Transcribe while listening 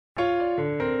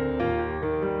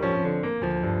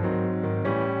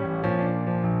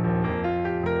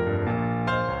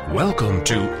Welcome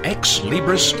to Ex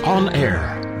Libris On Air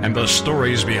and the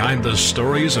stories behind the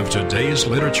stories of today's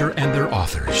literature and their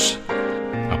authors.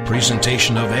 A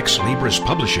presentation of Ex Libris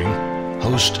Publishing.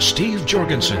 Host Steve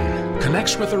Jorgensen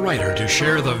connects with the writer to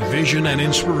share the vision and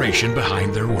inspiration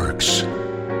behind their works.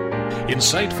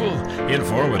 Insightful,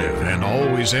 informative, and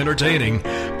always entertaining,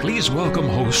 please welcome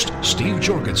host Steve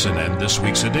Jorgensen and this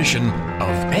week's edition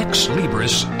of Ex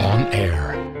Libris On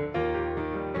Air.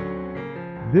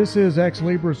 This is Ex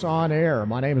Libris On Air.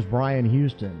 My name is Brian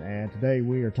Houston, and today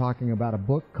we are talking about a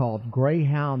book called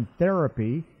Greyhound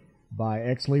Therapy by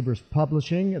Ex Libris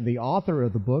Publishing. The author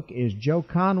of the book is Joe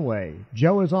Conway.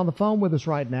 Joe is on the phone with us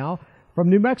right now from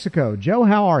New Mexico. Joe,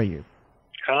 how are you?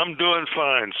 I'm doing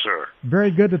fine, sir.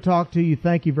 Very good to talk to you.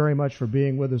 Thank you very much for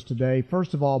being with us today.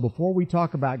 First of all, before we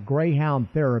talk about Greyhound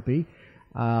Therapy,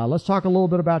 let's talk a little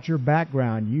bit about your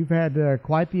background. You've had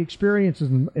quite the experiences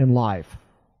in life.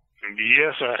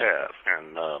 Yes, I have.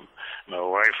 And my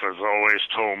wife has always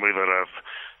told me that I've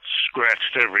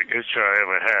scratched every itch I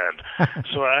ever had.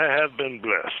 So I have been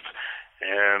blessed.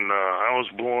 And I was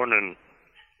born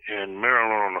in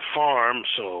Maryland on a farm,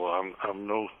 so I'm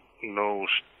no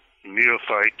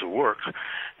neophyte to work.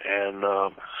 And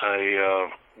I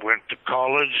went to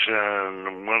college,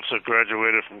 and once I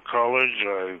graduated from college,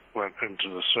 I went into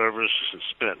the service and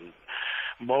spent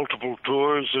multiple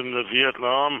tours in the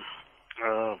Vietnam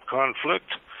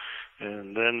conflict,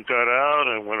 and then got out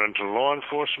and went into law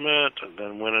enforcement, and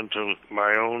then went into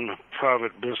my own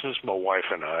private business. My wife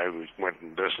and I, we went in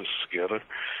business together,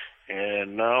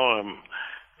 and now I'm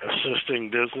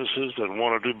assisting businesses that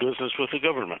want to do business with the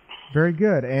government. Very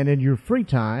good. And in your free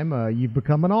time, you've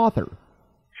become an author.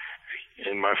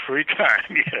 In my free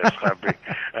time, yes,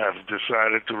 I've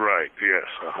decided to write.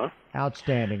 Yes,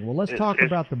 Outstanding. Well, let's talk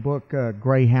about the book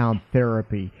Greyhound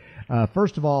Therapy.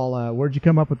 First of all, where'd you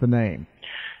come up with the name?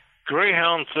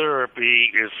 Greyhound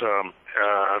Therapy is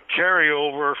a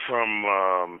carryover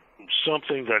from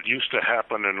something that used to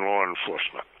happen in law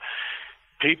enforcement.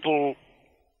 People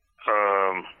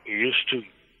used to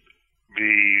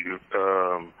be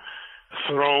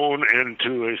thrown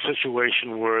into a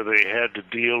situation where they had to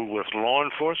deal with law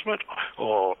enforcement,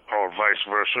 or vice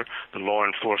versa. The law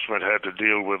enforcement had to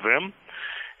deal with them,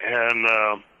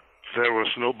 and there was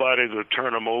nobody to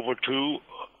turn them over to,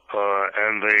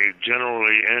 and they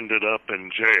generally ended up in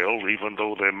jail, even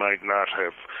though they might not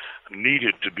have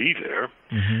needed to be there.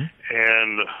 Mm-hmm.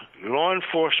 And law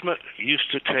enforcement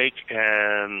used to take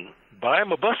and buy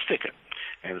them a bus ticket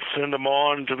and send them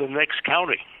on to the next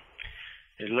county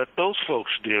and let those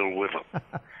folks deal with them.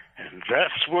 And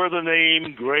that's where the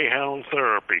name Greyhound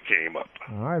Therapy came up.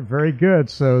 All right, very good.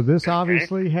 So this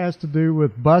obviously has to do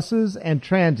with buses and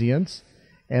transients.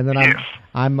 And then yes.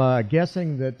 I'm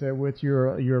guessing that with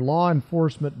your law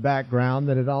enforcement background,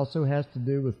 that it also has to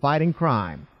do with fighting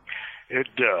crime. It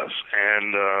does.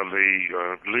 And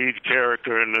the lead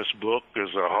character in this book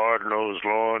is a hard-nosed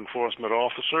law enforcement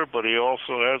officer, but he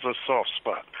also has a soft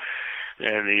spot.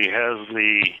 And he has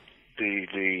the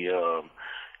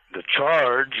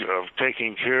charge of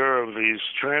taking care of these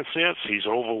transients. He's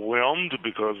overwhelmed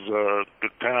because the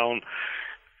town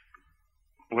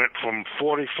went from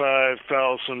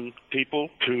 45,000 people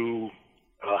to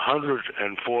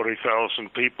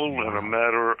 140,000 people in a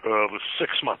matter of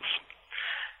 6 months.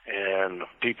 And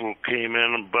people came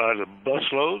in by the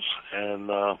busloads,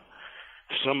 and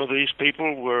some of these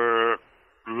people were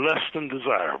less than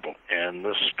desirable. And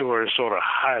this story sort of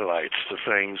highlights the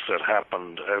things that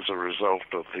happened as a result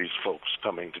of these folks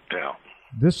coming to town.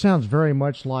 This sounds very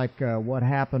much like what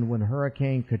happened when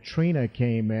Hurricane Katrina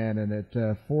came in, and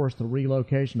it forced the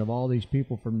relocation of all these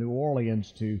people from New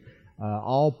Orleans to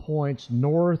all points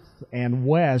north and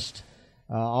west,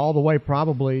 all the way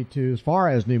probably to as far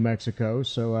as New Mexico.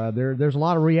 So there's a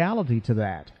lot of reality to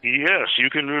that. Yes, you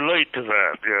can relate to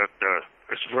that.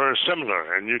 It's very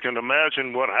similar, and you can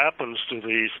imagine what happens to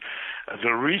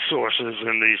the resources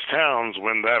in these towns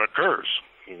when that occurs,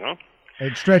 you know?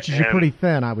 It stretches you pretty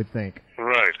thin, I would think.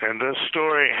 Right, and this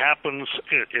story happens,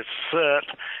 it's set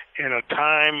in a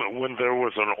time when there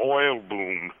was an oil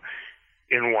boom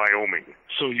in Wyoming.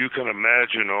 So you can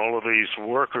imagine all of these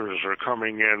workers are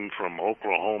coming in from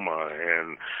Oklahoma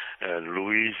and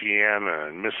Louisiana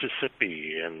and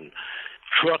Mississippi, and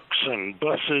trucks and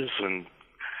buses and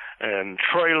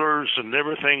trailers and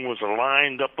everything was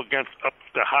lined up up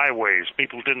the highways.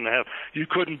 People you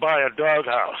couldn't buy a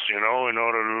doghouse, in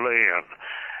order to lay in.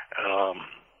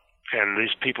 And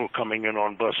these people coming in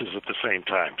on buses at the same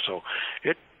time. So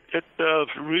it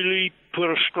really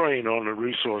put a strain on the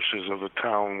resources of the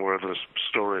town where this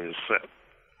story is set.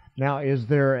 Now, is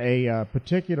there a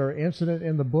particular incident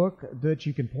in the book that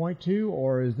you can point to,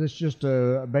 or is this just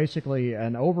basically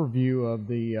an overview of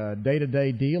the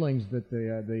day-to-day dealings that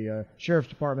the Sheriff's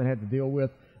Department had to deal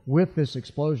with this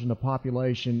explosion of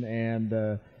population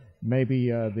and maybe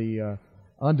the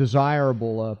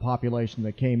undesirable population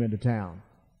that came into town?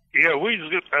 Yeah,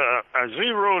 I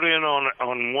zeroed in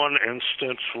on one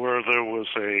instance where there was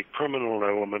a criminal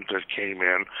element that came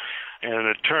in, and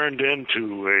it turned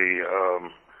into a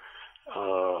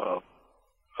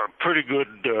pretty good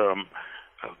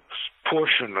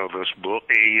portion of this book.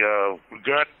 He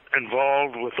got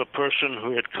involved with a person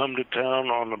who had come to town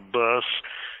on a bus,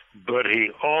 but he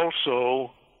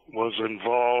also was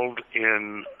involved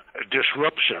in a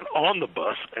disruption on the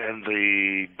bus, and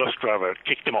the bus driver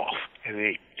kicked him off, and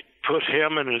he put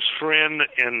him and his friend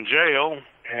in jail.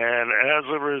 And as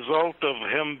a result of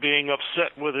him being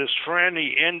upset with his friend,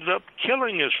 he ended up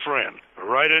killing his friend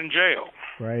right in jail.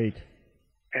 Right.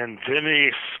 And then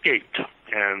he escaped,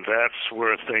 and that's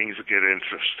where things get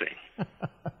interesting.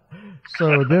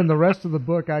 So then the rest of the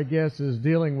book, I guess, is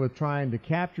dealing with trying to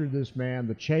capture this man,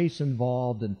 the chase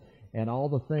involved, and all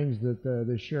the things that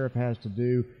the sheriff has to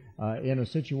do in a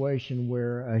situation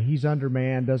where he's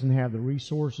undermanned, doesn't have the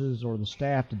resources or the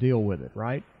staff to deal with it,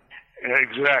 right?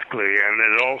 Exactly,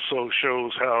 and it also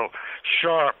shows how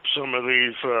sharp some of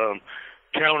these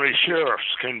county sheriffs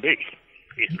can be.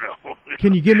 You know.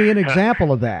 Can you give me an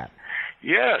example of that?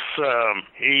 Yes,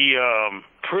 he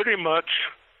pretty much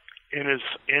in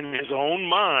his own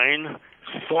mind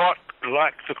thought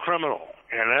like the criminal,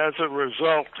 and as a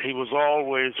result, he was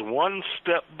always one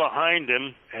step behind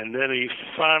him, and then he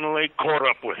finally caught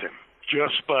up with him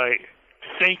just by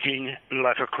thinking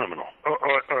like a criminal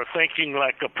or thinking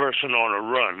like a person on a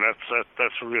run.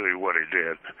 That's really what he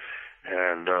did,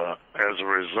 and as a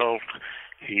result,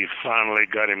 he finally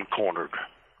got him cornered.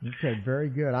 Okay, very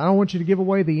good. I don't want you to give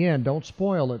away the end. Don't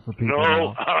spoil it for people.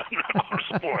 No, don't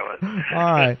spoil it.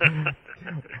 All right.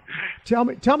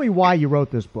 Tell me why you wrote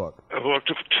this book. Well,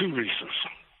 for two reasons.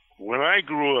 When I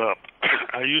grew up,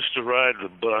 I used to ride the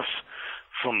bus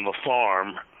from the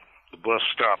farm. The bus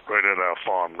stopped right at our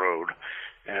farm road,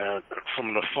 and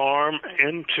from the farm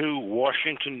into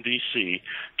Washington, D.C.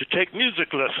 to take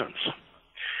music lessons.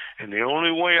 And the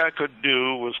only way I could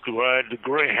do was to ride the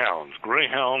Greyhounds.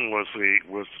 Greyhound was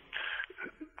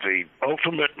the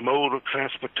ultimate mode of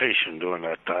transportation during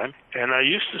that time. And I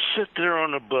used to sit there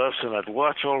on the bus and I'd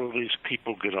watch all of these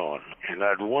people get on. And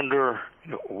I'd wonder,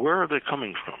 where are they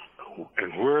coming from?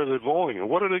 And where are they going? And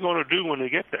what are they going to do when they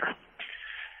get there?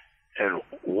 And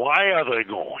why are they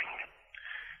going?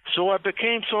 So I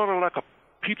became sort of like a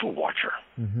people watcher.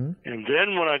 Mm-hmm. And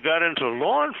then when I got into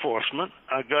law enforcement,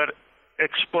 I got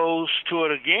exposed to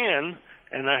it again,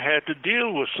 and I had to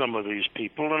deal with some of these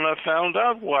people, and I found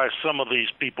out why some of these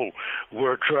people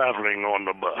were traveling on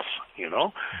the bus,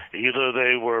 Either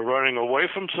they were running away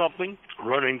from something,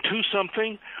 running to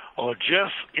something, or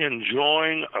just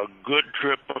enjoying a good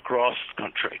trip across the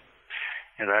country.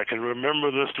 And I can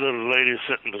remember this little lady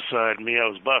sitting beside me. I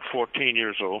was about 14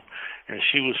 years old, and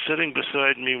she was sitting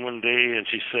beside me one day, and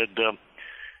she said,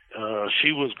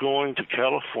 she was going to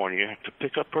California to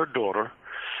pick up her daughter,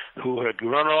 who had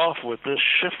run off with this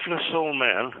shiftless old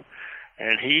man,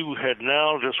 and he had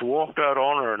now just walked out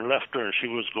on her and left her, and she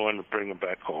was going to bring her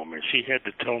back home. And she had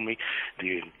to tell me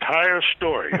the entire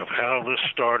story of how this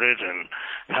started and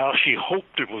how she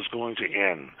hoped it was going to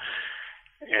end.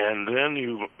 And then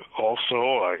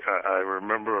I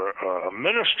remember a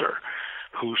minister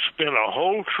who spent a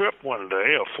whole trip one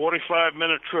day, a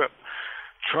 45-minute trip,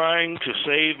 trying to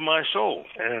save my soul.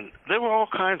 And there were all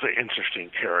kinds of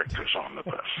interesting characters on the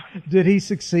bus. Did he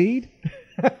succeed?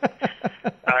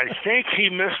 I think he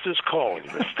missed his calling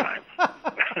this time.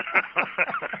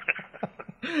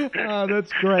 Oh,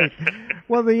 that's great.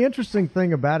 Well, the interesting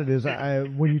thing about it is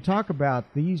when you talk about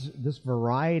this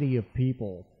variety of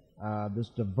people, this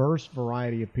diverse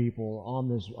variety of people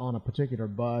on a particular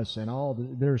bus, and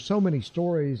there's so many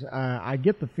stories. I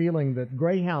get the feeling that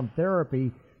Greyhound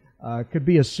Therapy could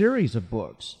be a series of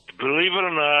books. Believe it or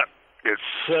not, it's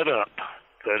set up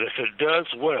that if it does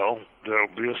well, there'll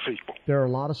be a sequel. There are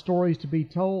a lot of stories to be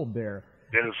told there.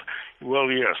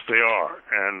 Well, yes, they are.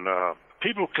 And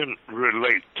people can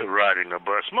relate to riding a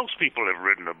bus. Most people have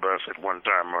ridden a bus at one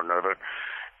time or another.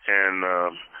 And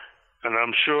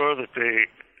I'm sure that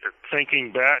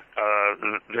thinking back,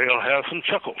 they'll have some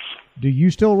chuckles. Do you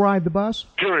still ride the bus?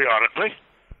 Periodically,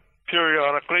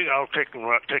 I'll take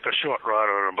a short ride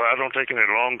on it, but I don't take any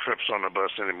long trips on the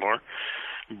bus anymore.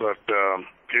 But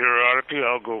periodically,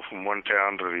 I'll go from one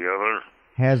town to the other.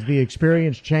 Has the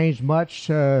experience changed much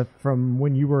from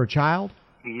when you were a child?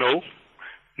 No,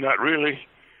 Not really.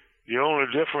 The only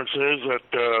difference is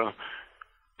that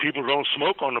people don't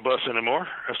smoke on the bus anymore.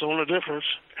 That's the only difference.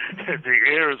 The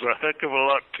air is a heck of a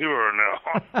lot purer now.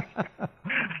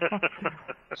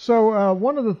 So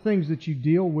one of the things that you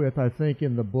deal with, I think,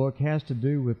 in the book has to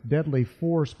do with deadly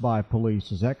force by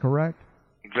police. Is that correct?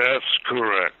 That's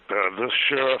correct. This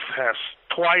sheriff has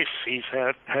twice he's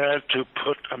had to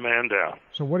put a man down.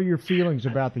 So what are your feelings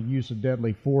about the use of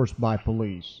deadly force by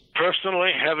police?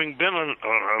 Personally, having been a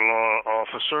law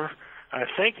officer, I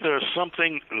think there's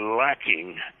something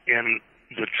lacking in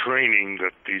the training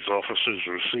that these officers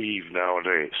receive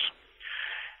nowadays.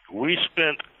 We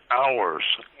spent hours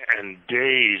and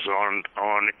days on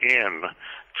end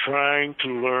trying to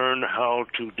learn how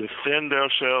to defend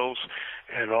ourselves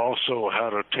and also how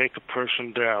to take a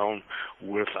person down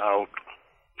without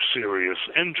serious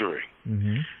injury.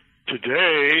 Mm-hmm.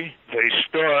 Today, they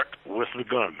start with the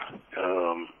gun.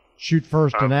 Shoot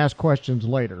first and ask questions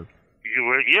later.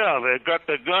 Yeah, they've got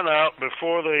the gun out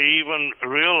before they even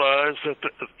realize that,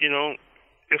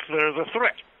 if there's a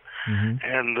threat. Mm-hmm.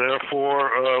 And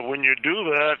therefore, when you do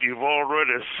that, you've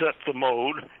already set the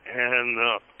mode, and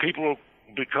people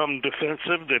become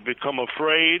defensive, they become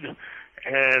afraid,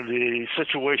 and the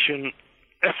situation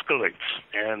escalates.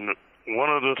 And one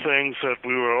of the things that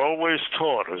we were always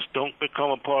taught is don't become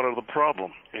a part of the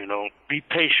problem. Be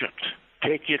patient.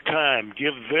 Take your time.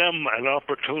 Give them an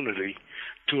opportunity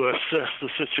to assess the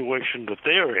situation that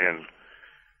they're in.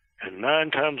 And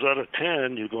 9 times out of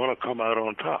 10, you're going to come out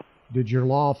on top. Did your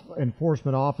law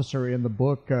enforcement officer in the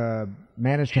book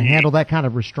manage to handle that kind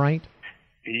of restraint?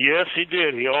 Yes, he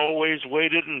did. He always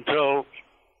waited until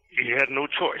he had no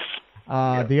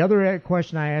choice. The other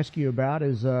question I ask you about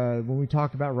is when we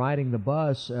talked about riding the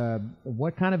bus,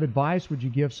 what kind of advice would you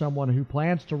give someone who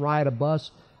plans to ride a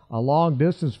bus a long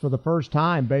distance for the first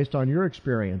time based on your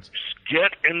experience?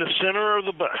 Get in the center of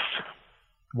the bus.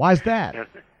 Why is that?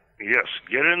 Yes,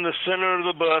 get in the center of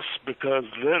the bus because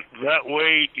that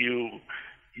way you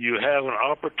have an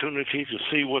opportunity to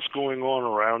see what's going on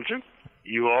around you.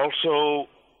 You also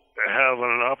have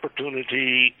an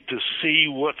opportunity to see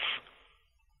what's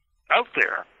out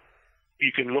there.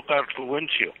 You can look out the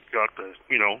windshield,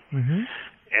 Mm-hmm.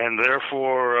 and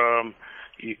therefore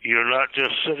you're not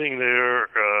just sitting there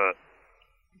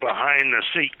behind the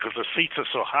seat because the seats are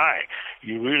so high.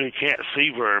 You really can't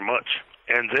see very much.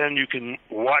 And then you can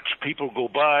watch people go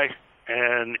by,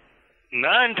 and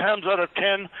 9 times out of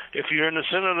 10, if you're in the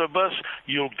center of the bus,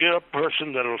 you'll get a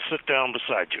person that'll sit down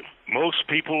beside you. Most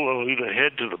people will either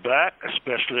head to the back,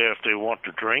 especially if they want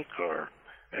to drink or,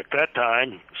 at that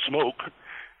time, smoke,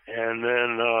 and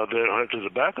then they'll head to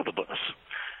the back of the bus.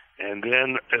 And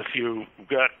then if you've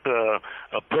got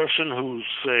a person who,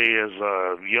 say, is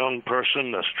a young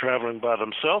person that's traveling by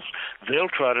themselves, they'll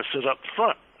try to sit up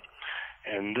front.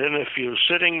 And then if you're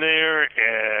sitting there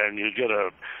and you get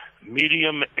a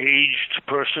medium-aged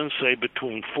person, say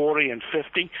between 40 and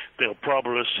 50, they'll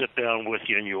probably sit down with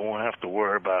you and you won't have to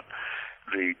worry about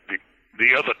the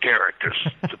other characters.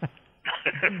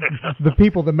 The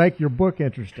people that make your book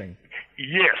interesting.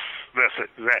 Yes, that's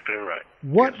exactly right.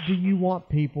 What yes. do you want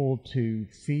people to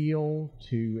feel,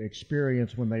 to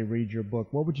experience when they read your book?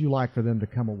 What would you like for them to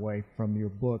come away from your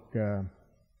book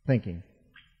thinking?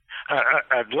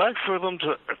 I'd like for them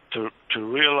to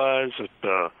realize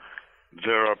that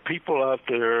there are people out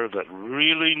there that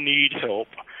really need help,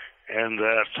 and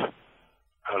that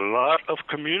a lot of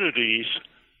communities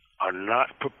are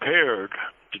not prepared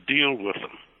to deal with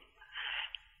them.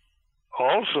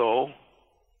 Also,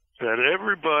 that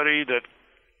everybody that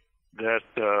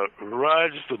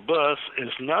rides the bus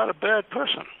is not a bad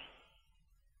person.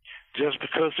 Just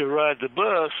because they ride the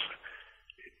bus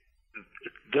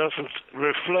doesn't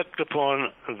reflect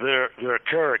upon their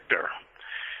character.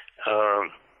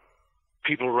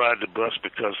 People ride the bus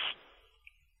because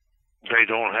they're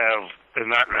not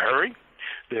in a hurry.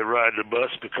 They ride the bus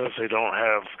because they don't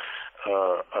have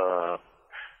a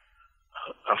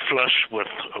flush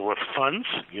with funds.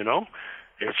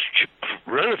 It's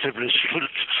relatively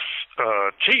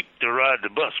cheap to ride the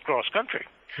bus cross country.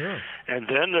 Sure. And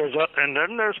then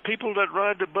there's people that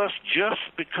ride the bus just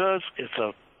because it's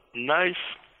a nice,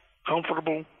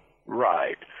 comfortable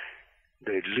ride.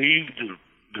 They leave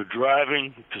the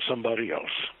driving to somebody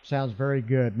else. Sounds very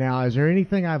good. Now, is there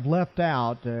anything I've left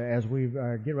out as we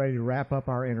get ready to wrap up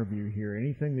our interview here?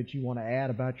 Anything that you want to add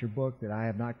about your book that I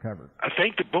have not covered? I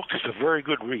think the book is a very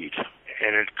good read,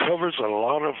 and it covers a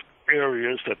lot of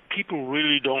areas that people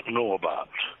really don't know about.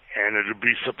 And it'll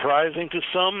be surprising to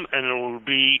some, and it will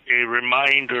be a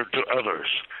reminder to others.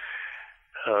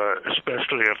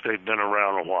 especially if they've been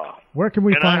around a while. Where can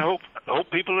we find? And I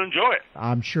hope people enjoy it.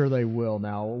 I'm sure they will.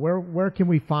 Now, where can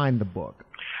we find the book?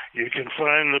 You can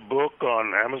find the book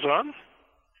on Amazon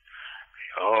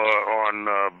or on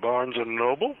Barnes &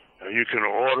 Noble. You can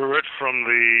order it from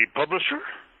the publisher,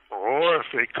 or if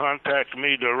they contact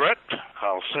me direct,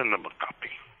 I'll send them a copy.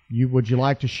 Would you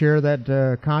like to share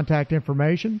that contact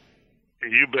information?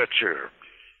 You betcha.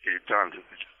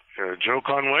 Joe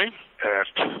Conway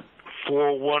at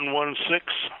 4116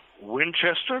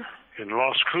 Winchester in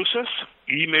Las Cruces.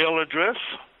 Email address,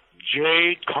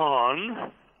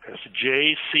 jcon, that's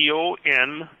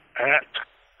JCON, at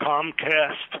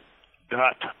Comcast.net.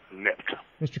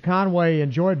 Mr. Conway,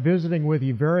 enjoyed visiting with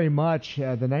you very much.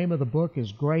 The name of the book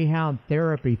is Greyhound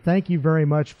Therapy. Thank you very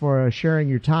much for sharing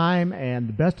your time,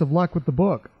 and best of luck with the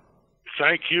book.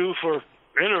 Thank you for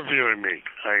interviewing me.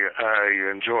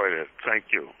 I enjoyed it.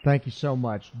 Thank you. Thank you so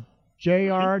much.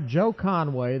 Joe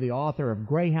Conway, the author of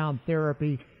Greyhound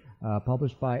Therapy,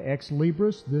 published by Ex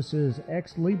Libris. This is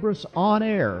Ex Libris On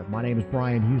Air. My name is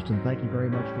Brian Houston. Thank you very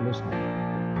much for listening.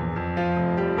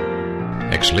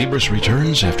 Ex Libris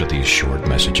returns after these short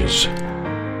messages.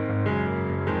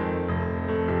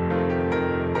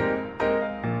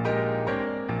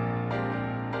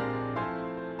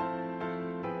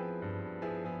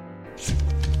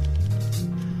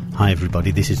 Hi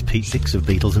everybody, this is Pete Dix of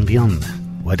Beatles and Beyond.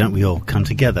 Why don't we all come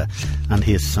together and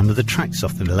hear some of the tracks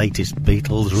off the latest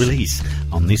Beatles release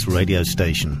on this radio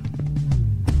station.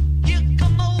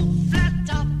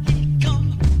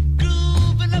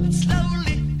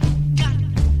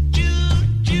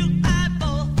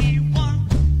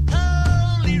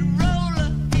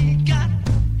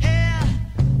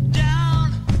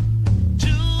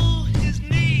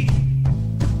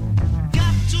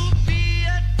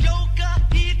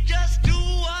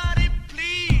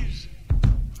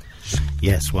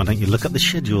 Yes, why don't you look up the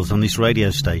schedules on this radio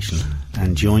station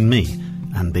and join me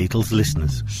and Beatles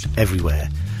listeners everywhere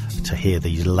to hear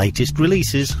these latest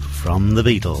releases from the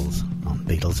Beatles on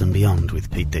Beatles and Beyond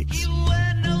with Pete Dix.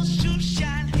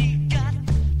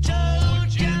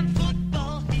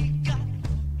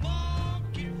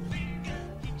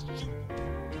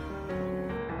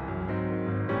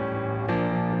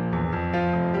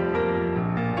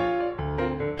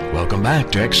 Welcome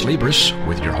back to Ex Libris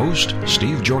with your host,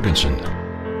 Steve Jorgensen.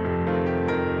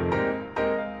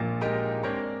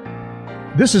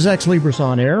 This is Ex Libris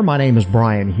On Air. My name is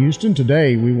Brian Houston.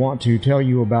 Today we want to tell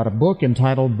you about a book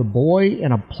entitled The Boy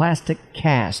in a Plastic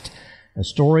Cast, a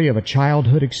story of a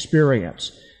childhood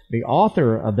experience. The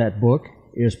author of that book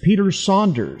is Peter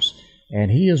Saunders,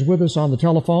 and he is with us on the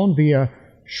telephone via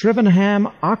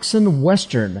Shrivenham Oxon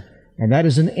Western, and that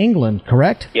is in England,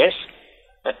 correct? Yes,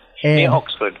 near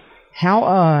Oxford.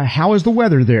 How is the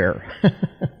weather there?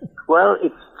 Well,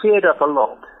 it's cleared up a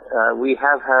lot. We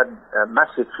have had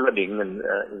massive flooding in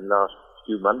the last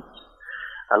few months.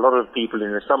 A lot of people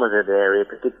in the Somerset area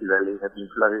particularly have been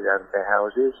flooded out of their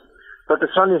houses. But the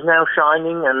sun is now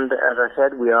shining, and as I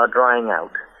said, we are drying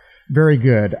out. Very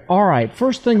good. All right,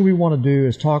 first thing we want to do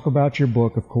is talk about your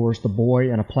book, of course, The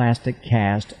Boy in a Plastic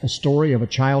Cast, a story of a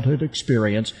childhood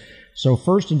experience. So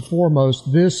first and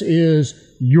foremost, this is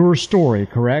your story,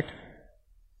 correct?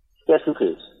 Yes, it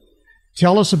is.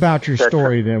 Tell us about your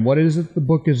story then. What is it the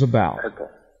book is about?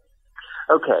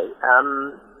 Okay.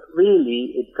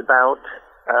 Really, it's about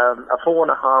a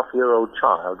 4.5-year-old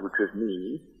child, which was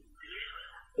me,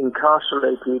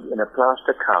 incarcerated in a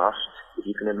plaster cast, if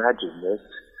you can imagine this,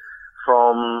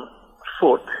 from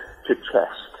foot to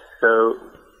chest. So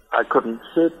I couldn't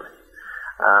sit.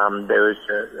 There was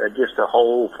just a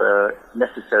hole for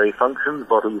necessary functions,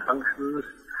 bodily functions.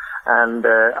 And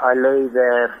I lay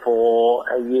there for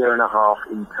a year and a half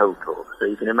in total. So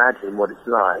you can imagine what it's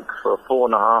like for a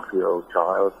 4.5-year-old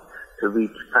child to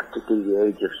reach practically the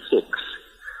age of 6,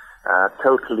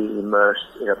 totally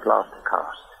immersed in a plaster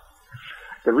cast.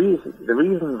 The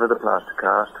reason for the plaster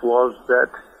cast was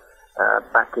that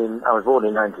I was born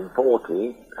in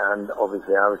 1940, and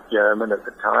obviously I was German at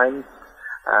the time,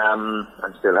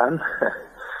 and still am.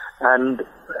 And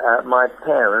my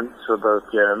parents were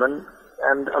both German.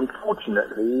 And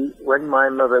unfortunately, when my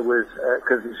mother was,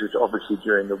 because this was obviously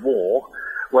during the war,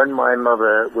 when my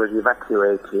mother was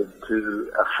evacuated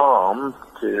to a farm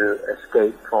to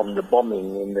escape from the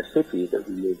bombing in the city that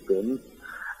we lived in,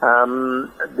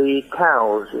 the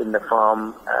cows in the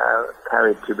farm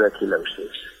carried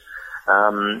tuberculosis.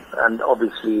 And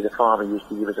obviously the farmer used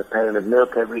to give us a pail of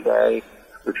milk every day,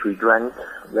 which we drank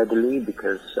readily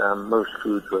because most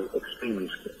foods were extremely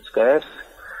scarce.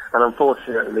 And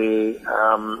unfortunately,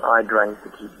 I drank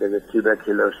the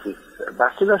tuberculosis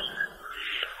bacillus,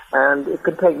 And it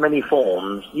can take many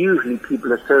forms. Usually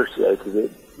people associated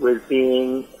it with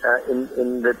being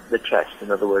in the chest,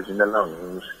 in other words, in the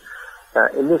lungs.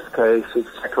 In this case, it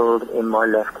settled in my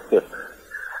left hip.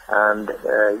 And,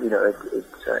 it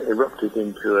erupted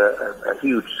into a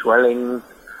huge swelling.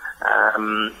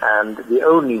 And the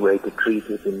only way to treat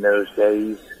it in those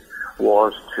days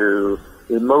was to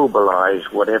immobilize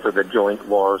whatever the joint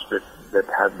was that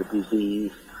had the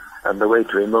disease. And the way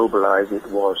to immobilize it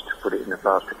was to put it in a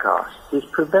plaster cast. This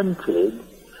prevented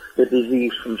the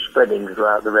disease from spreading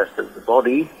throughout the rest of the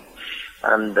body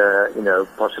and,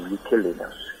 possibly killing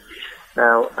us.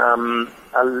 Now,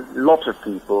 a lot of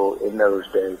people in those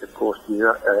days, of course,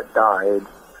 died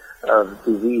of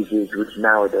diseases which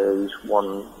nowadays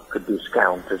one could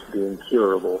discount as being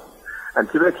curable. And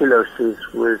tuberculosis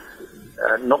was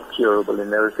not curable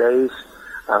in those days.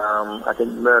 I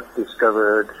think Merck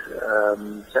discovered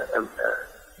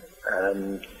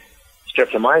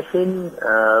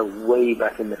streptomycin way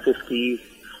back in the 50s.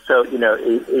 So,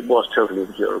 it was totally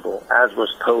incurable, as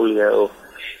was polio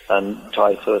and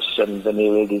typhus and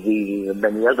venereal diseases and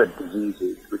many other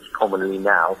diseases which commonly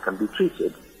now can be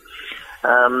treated.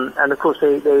 And of course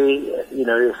they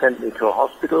sent me to a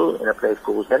hospital in a place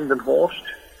called Zendenhorst,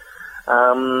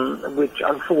 which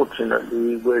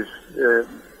unfortunately was the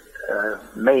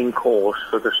main cause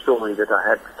for the story that I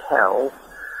had to tell,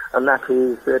 and that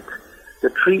is that the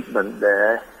treatment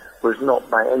there was not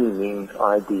by any means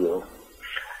ideal.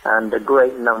 And a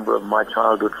great number of my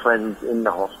childhood friends in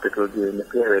the hospital during the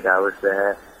period I was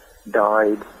there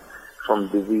died from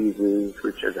diseases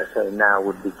which, as I say, now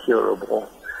would be curable.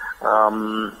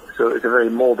 So it was a very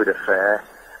morbid affair.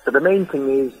 But the main thing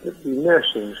is that the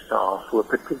nursing staff were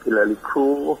particularly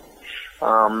cruel,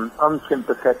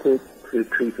 unsympathetic to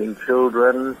treating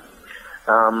children.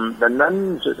 The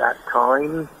nuns at that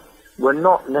time were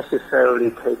not necessarily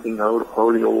taking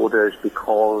holy orders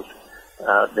because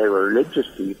they were religious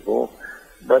people,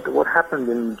 but what happened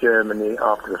in Germany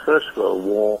after the First World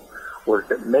War was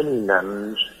that many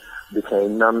nuns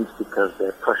became nuns because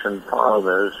their Prussian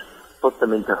fathers put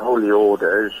them into holy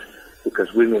orders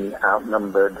because women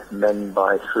outnumbered men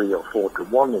by 3 or 4 to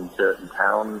 1 in certain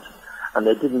towns, and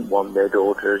they didn't want their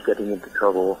daughters getting into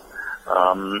trouble,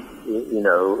 and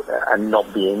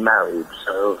not being married.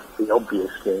 So the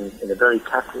obvious thing in a very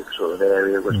Catholic sort of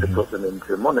area was to put them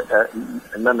into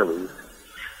nunneries.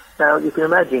 Now, you can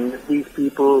imagine that these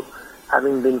people,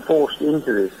 having been forced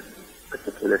into this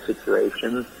particular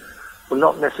situation, were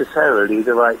not necessarily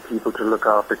the right people to look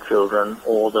after children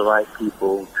or the right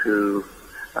people to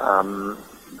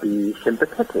be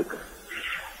sympathetic.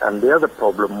 And the other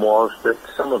problem was that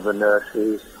some of the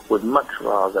nurses would much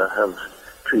rather have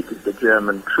treated the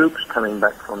German troops coming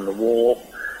back from the war,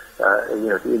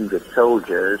 the injured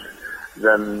soldiers,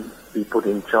 than be put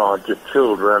in charge of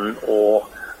children or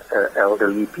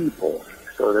elderly people.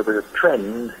 So there was a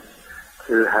trend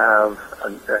to have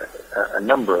a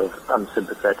number of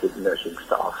unsympathetic nursing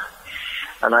staff.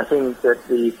 And I think that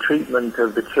the treatment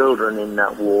of the children in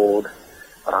that ward,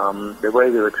 the way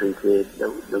they were treated,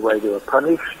 the way they were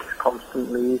punished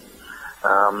constantly,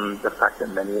 the fact that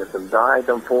many of them died,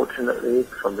 unfortunately,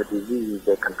 from the diseases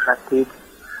they contracted,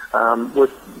 was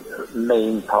the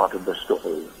main part of the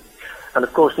story. And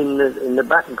of course, in the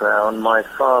background, my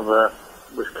father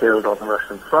was killed on the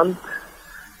Russian front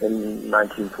in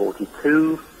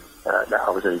 1942. I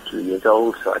was only 2 years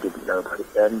old, so I didn't know about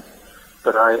it then.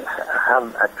 But I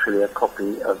have actually a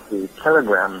copy of the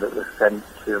telegram that was sent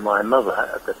to my mother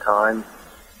at the time,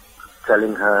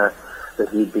 telling her that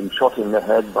he'd been shot in the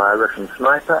head by a Russian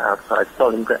sniper outside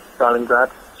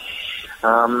Stalingrad,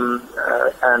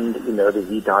 and, that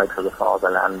he died for the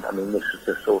fatherland. I mean, this was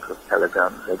the sort of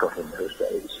telegram they got in those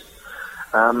days.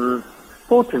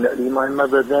 Fortunately, my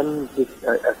mother then,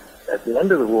 at the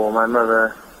end of the war, my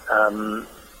mother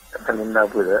fell in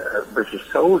love with a British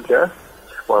soldier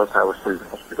whilst I was still in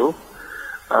hospital.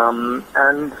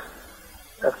 And,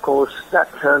 of course, that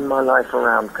turned my life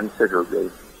around considerably,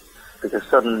 because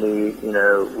suddenly,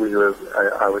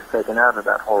 I was taken out of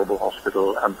that horrible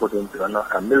hospital and put into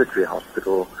a military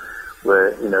hospital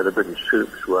where, the British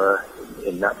troops were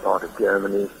in that part of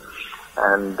Germany.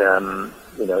 And,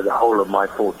 the whole of my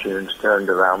fortunes turned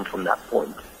around from that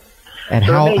point. And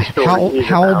so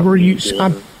how old were you?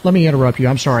 Let me interrupt you.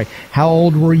 I'm sorry. How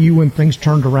old were you when things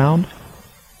turned around?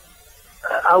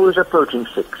 I was approaching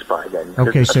 6 by then.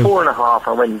 Okay, so 4 and a half,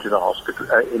 I went into the hospital,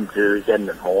 into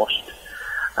Zendenhorst.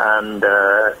 And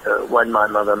when my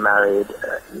mother married,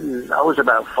 I was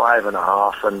about 5 and a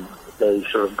half, and they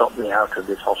sort of got me out of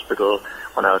this hospital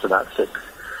when I was about 6.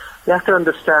 You have to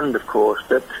understand, of course,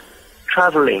 that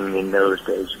traveling in those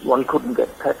days. One couldn't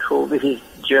get petrol. This is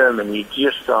Germany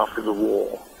just after the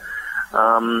war.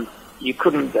 You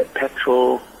couldn't get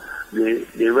petrol. The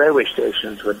railway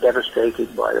stations were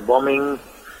devastated by the bombing.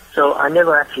 So I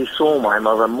never actually saw my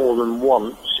mother more than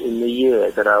once in the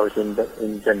year that I was in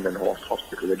Zendenhorst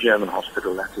Hospital, the German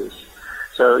hospital, that is.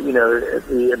 So,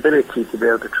 the ability to be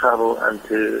able to travel and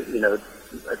to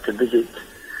visit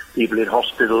people in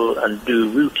hospital and do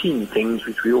routine things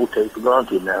which we all take for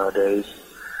granted nowadays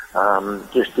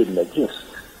just didn't exist.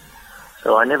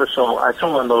 So I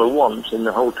saw my mother once in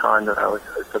the whole time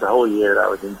for the whole year that I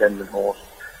was in Zendenhorst.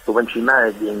 But when she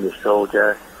married the English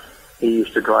soldier, he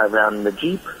used to drive around in the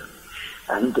Jeep,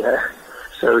 and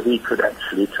so he could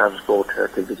actually transport her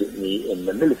to visit me in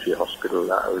the military hospital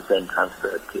that I was then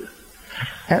transferred to.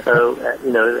 So,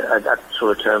 that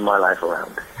sort of turned my life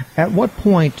around. At what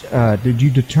point did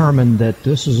you determine that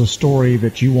this is a story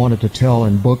that you wanted to tell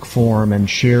in book form and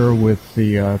share with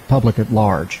the public at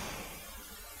large?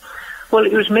 Well,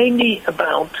 it was mainly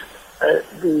about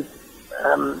the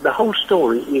whole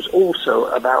story is also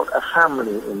about a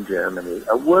family in Germany,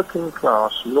 a working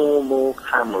class, normal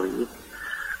family,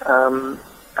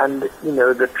 and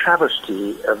the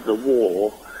travesty of the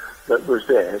war that was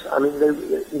theirs. I mean,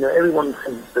 everyone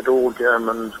thinks that all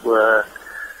Germans were,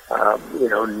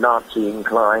 Nazi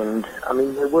inclined. I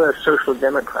mean, there were social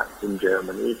democrats in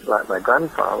Germany, like my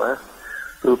grandfather,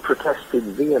 who protested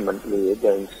vehemently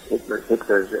against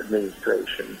Hitler's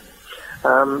administration.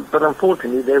 But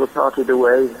unfortunately, they were parted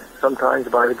away sometimes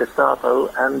by the Gestapo,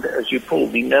 and as you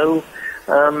probably know,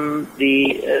 some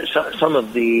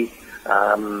of the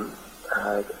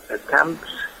camps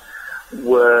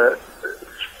were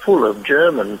full of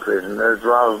German prisoners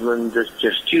rather than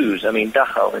just Jews. I mean,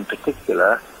 Dachau in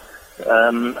particular,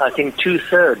 I think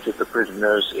 2/3 of the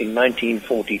prisoners in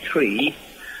 1943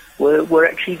 were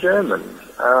actually Germans.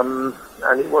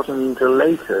 And it wasn't until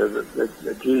later that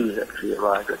the Jews actually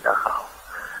arrived at Dachau.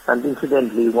 And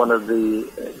incidentally, one of the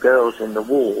girls in the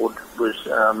ward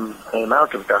came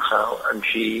out of Dachau, and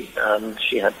she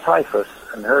had typhus,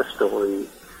 and her story,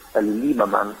 Ellie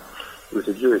Lieberman, who was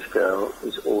a Jewish girl,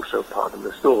 is also part of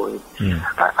the story. Mm.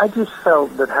 I just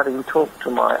felt that having talked to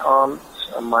my aunts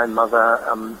and my mother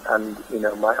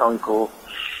and my uncle,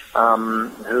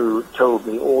 who told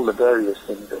me all the various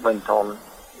things that went on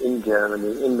in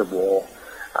Germany in the war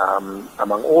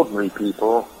among ordinary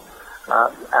people,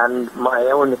 and my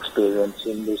own experience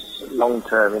in this long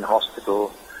term in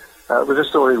hospital, was a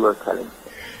story worth telling.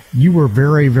 You were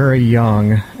very, very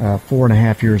young,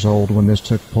 4.5 years old when this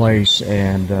took place,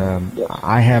 and yes.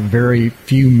 I have very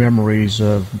few memories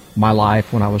of my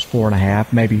life when I was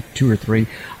 4.5, maybe 2 or 3.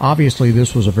 Obviously,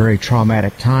 this was a very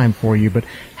traumatic time for you, but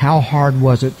how hard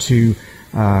was it to,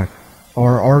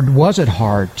 or was it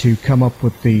hard to come up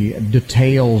with the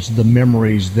details, the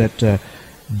memories that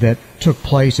took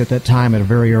place at that time at a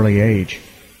very early age?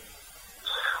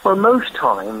 Well, most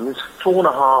times,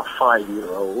 4.5,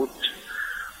 5-year-olds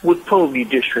would probably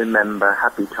just remember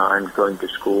happy times, going to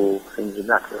school, things of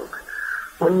that ilk.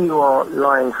 When you are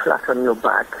lying flat on your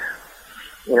back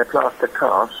in a plaster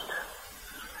cast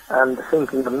and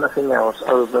thinking of nothing else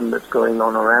other than that's going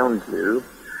on around you,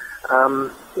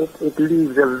 it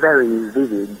leaves a very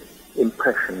vivid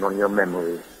impression on your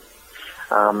memory.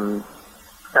 And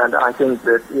I think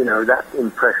that, that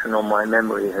impression on my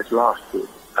memory has lasted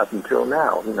up until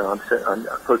now. I'm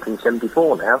approaching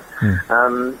 74 now.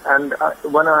 And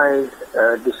when I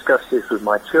discussed this with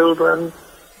my children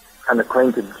and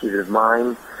acquaintances of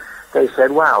mine, they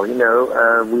said, wow,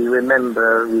 we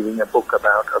remember reading a book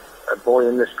about a boy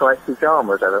in the striped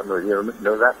pajamas. I don't know if you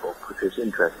know that book, which is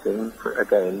interesting.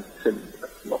 Again,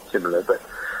 not similar, but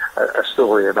a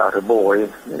story about a boy,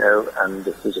 and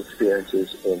his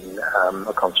experiences in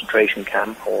a concentration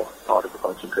camp or part of a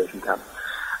concentration camp.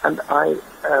 And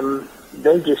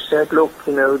they just said, look,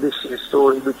 this is a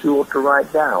story which you ought to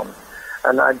write down.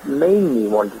 And I mainly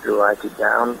wanted to write it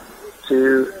down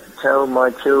to tell my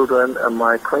children and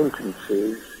my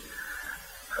acquaintances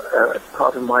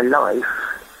part of my life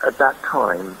at that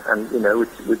time, and,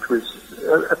 which was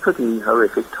a pretty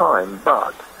horrific time,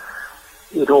 but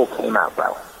it all came out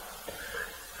well.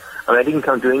 I didn't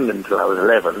come to England until I was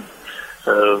 11,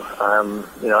 so,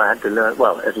 I had to learn,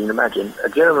 well, as you can imagine, a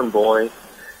German boy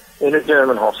in a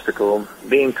German hospital,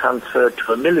 being transferred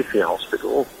to a military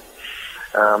hospital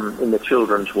in the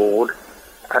children's ward,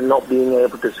 and not being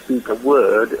able to speak a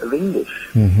word of English.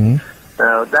 Mm-hmm.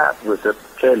 Now, that was a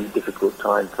fairly difficult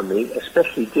time for me,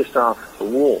 especially just after the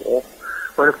war,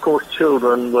 when, of course,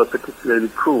 children were particularly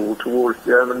cruel towards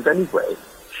Germans anyway.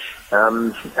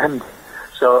 And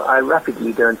so I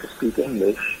rapidly learned to speak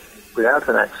English without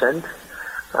an accent,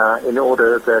 in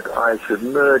order that I should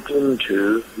merge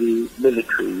into the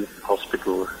military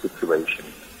hospital situation.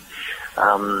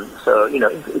 So,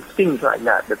 it's things like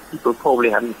that people probably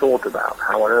hadn't thought about.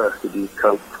 How on earth did you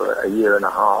cope for a year and a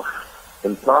half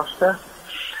in plaster?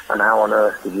 And how on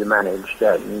earth did you manage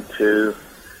then to,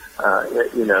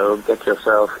 get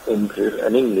yourself into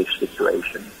an English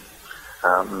situation?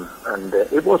 And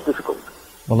it was difficult.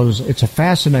 Well, it's a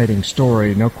fascinating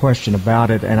story, no question about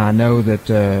it, and I know that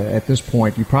at this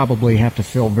point you probably have to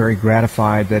feel very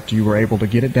gratified that you were able to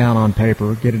get it down on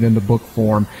paper, get it into book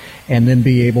form, and then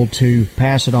be able to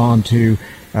pass it on to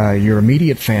your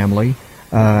immediate family,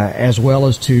 as well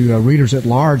as to readers at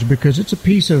large, because it's a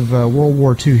piece of World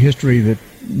War II history that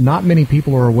not many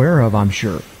people are aware of, I'm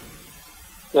sure.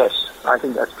 Yes, I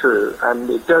think that's true, and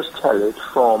it does tell it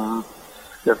from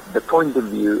the point of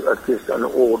view of just an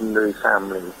ordinary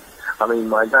family. I mean,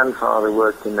 my grandfather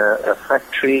worked in a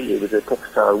factory. It was a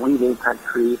textile weaving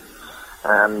factory,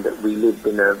 and we lived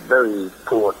in a very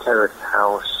poor terraced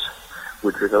house,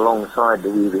 which was alongside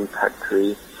the weaving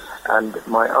factory. And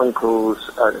my uncles,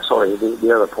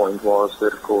 the other point was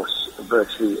that, of course,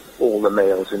 virtually all the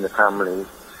males in the family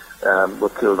were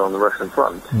killed on the Russian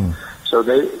front. So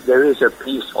there is a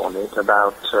piece on it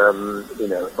about,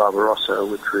 Barbarossa,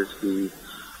 which was the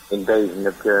invasion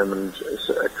of German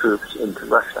troops into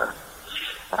Russia,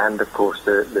 and of course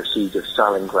the siege of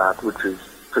Stalingrad, which was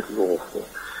pretty awful.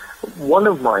 One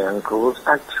of my uncles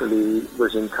actually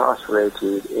was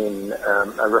incarcerated in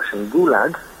a Russian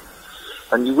gulag,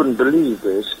 and you wouldn't believe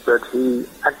this, but he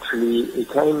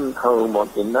came home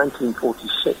in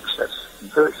 1946, that's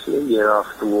virtually a year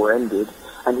after the war ended,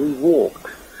 and he walked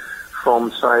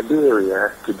from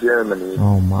Siberia to Germany.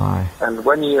 Oh my! And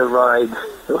when he arrived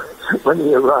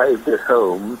at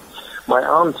home, my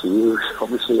auntie, who was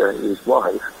obviously his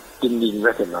wife, didn't even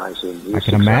recognize him. I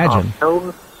can imagine.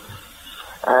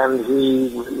 And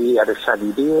he had a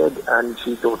shaggy beard, and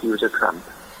she thought he was a tramp.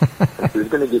 And she was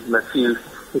going to give him a few.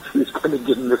 She was going to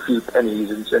give him a few pennies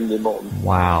and send him on.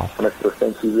 Wow! And of course,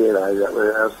 then she realized that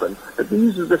was her husband. But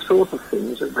these are the sort of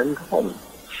things that went on.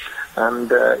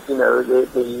 And,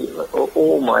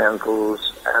 all my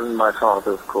uncles and my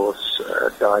father, of course,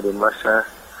 died in Russia.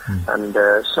 And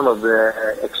some of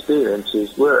their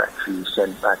experiences were actually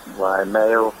sent back via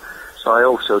mail. So I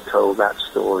also told that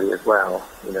story as well,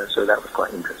 so that was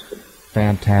quite interesting.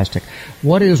 Fantastic.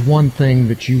 What is one thing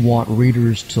that you want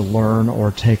readers to learn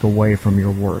or take away from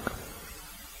your work?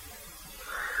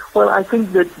 Well, I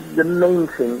think that the main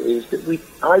thing is that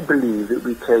I believe that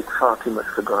we take far too much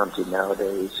for granted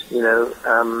nowadays.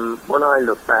 When I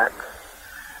look back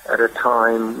at a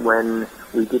time when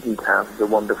we didn't have the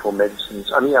wonderful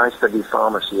medicines. I mean, I studied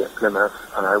pharmacy at Plymouth,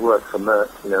 and I worked for Merck,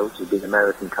 which is a big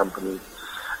American company,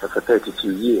 for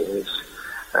 32 years.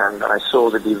 And I saw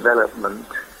the development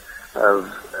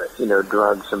of,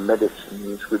 drugs and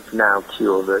medicines which now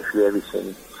cure virtually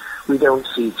everything. We don't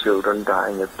see children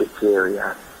dying of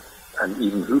diphtheria and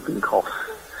even whooping cough,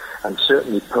 and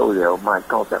certainly polio. My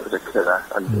God, that was a killer,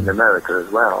 and in America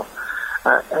as well.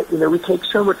 We take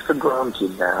so much for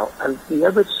granted now. And the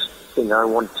other thing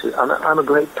I'm a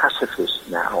great pacifist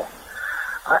now.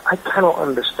 I cannot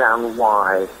understand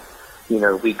why,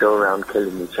 we go around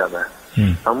killing each other.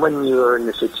 And when you're in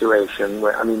a situation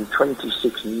where,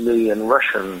 26 million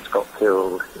Russians got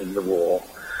killed in the war,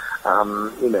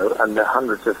 and the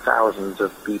hundreds of thousands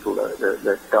of people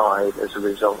that died as a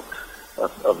result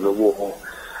of the war.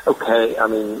 Okay,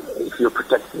 if you're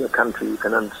protecting your country, you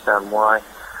can understand why.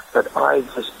 But I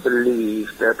just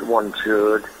believe that one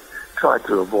should try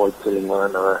to avoid killing one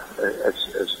another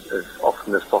as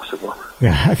often as possible.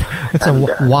 Yeah, that's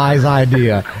a wise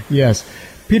idea. Yes.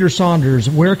 Peter Saunders,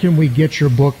 where can we get your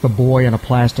book, The Boy in a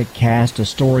Plastic Cast, A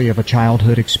Story of a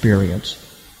Childhood Experience?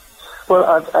 Well,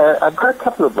 I've got a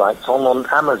couple of rights on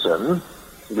Amazon,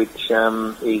 which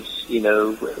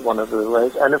is, one of the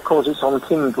ways. And, of course, it's on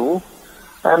Kindle.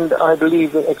 And I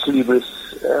believe that Ex Libris,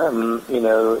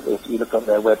 if you look on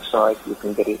their website, you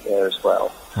can get it there as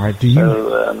well. All right,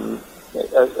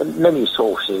 many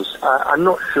sources. I'm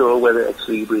not sure whether Ex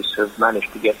Libris have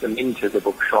managed to get them into the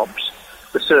bookshops,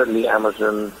 but certainly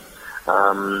Amazon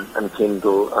and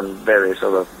Kindle and various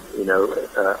other,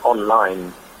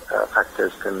 online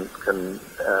factors can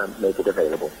make it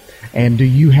available. And do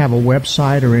you have a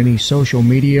website or any social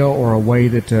media or a way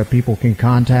that people can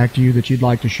contact you that you'd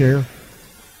like to share?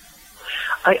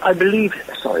 I believe.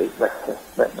 Sorry,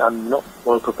 I'm not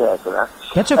well prepared for that.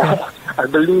 That's okay. I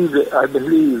believe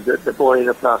that The Boy in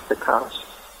a Plaster Cast.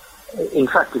 In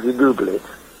fact, if you Google it,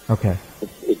 okay,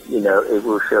 it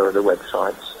will show the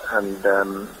websites, and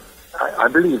I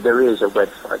believe there is a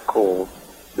website called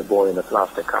The Boy in a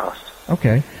Plaster Cast.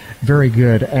 Okay, very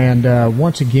good. And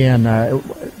once again,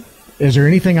 is there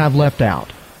anything I've left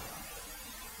out?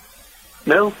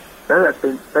 No, that's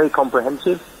been very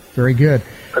comprehensive. Very good.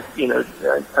 But,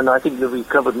 and I think that we've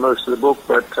covered most of the book,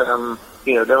 but,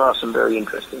 there are some very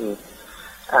interesting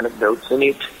anecdotes in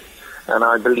it, and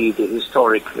I believe that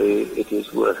historically it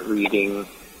is worth reading,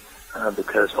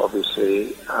 because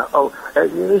obviously...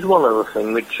 there's one other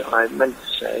thing which I meant to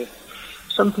say.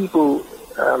 Some people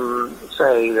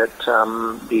say that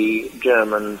the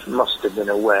Germans must have been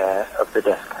aware of the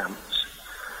death camps.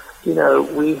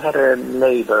 We had a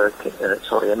neighbor,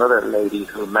 another lady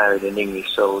who married an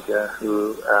English soldier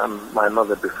who my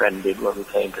mother befriended when we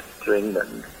came to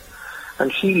England.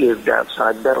 And she lived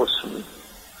outside Belston.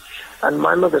 And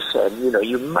my mother said,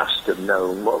 you must have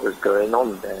known what was going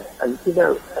on there. And,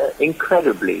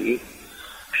 incredibly,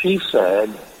 she said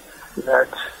that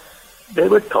they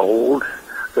were told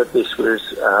that this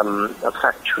was a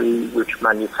factory which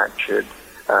manufactured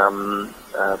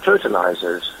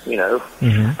fertilizers,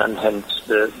 mm-hmm. and hence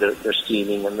the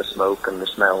steaming and the smoke and the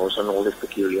smells and all this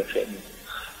peculiar thing.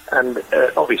 And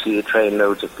obviously the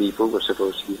trainloads of people were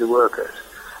supposed to be the workers.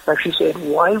 Now she said,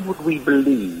 why would we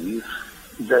believe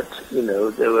that,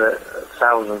 there were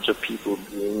thousands of people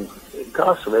being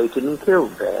incarcerated and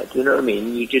killed there? Do you know what I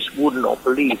mean? You just would not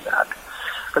believe that.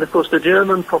 And of course the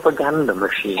German propaganda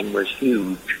machine was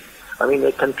huge. I mean,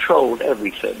 they controlled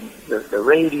everything. The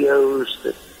radios,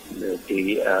 the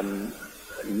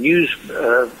news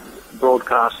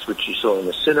broadcasts, which you saw in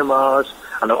the cinemas,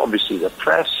 and obviously the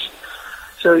press.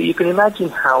 So you can imagine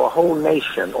how a whole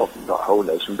nation, or not a whole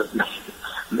nation, but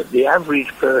the average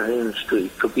person in the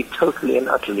street could be totally and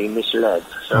utterly misled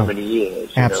for so many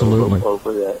years, absolutely.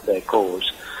 Over their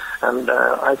cause. And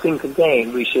I think,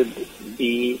 again, we should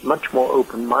be much more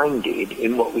open-minded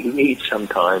in what we read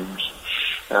sometimes.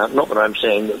 Not that I'm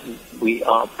saying that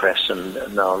our press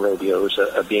and our radios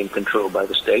are being controlled by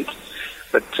the state,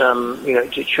 but,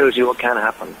 it shows you what can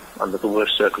happen under the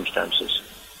worst circumstances.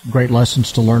 Great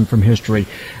lessons to learn from history.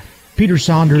 Peter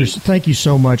Saunders, thank you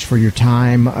so much for your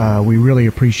time. We really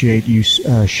appreciate you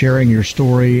sharing your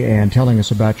story and telling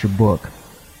us about your book.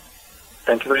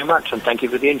 Thank you very much, and thank you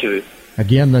for the interview.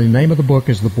 Again, the name of the book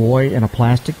is The Boy in a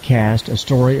Plastic Cast, a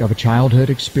story of a childhood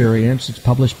experience. It's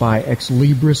published by Ex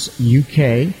Libris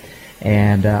UK.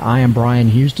 And I am Brian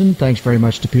Houston. Thanks very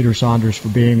much to Peter Saunders for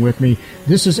being with me.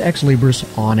 This is Ex Libris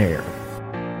On Air.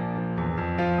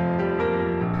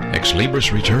 Ex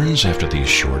Libris returns after these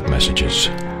short messages.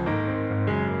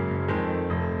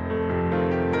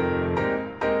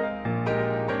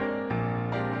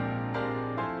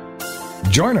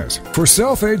 Join us for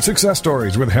Self-Aid Success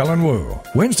Stories with Helen Wu,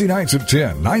 Wednesday nights at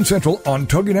 10, 9 Central on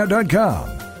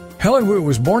TogiNet.com. Helen Wu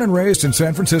was born and raised in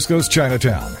San Francisco's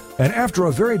Chinatown, and after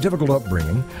a very difficult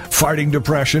upbringing, fighting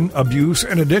depression, abuse,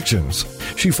 and addictions,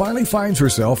 she finally finds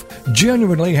herself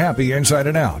genuinely happy inside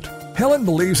and out. Helen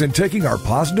believes in taking our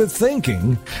positive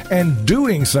thinking and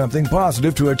doing something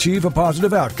positive to achieve a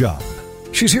positive outcome.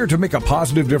 She's here to make a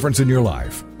positive difference in your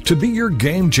life, to be your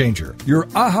game changer, your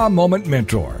aha moment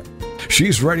mentor.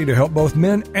 She's ready to help both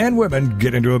men and women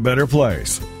get into a better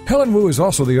place. Helen Wu is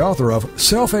also the author of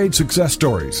Self-Aid Success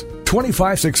Stories,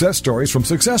 25 success stories from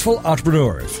successful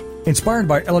entrepreneurs. Inspired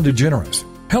by Ellen DeGeneres,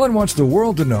 Helen wants the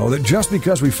world to know that just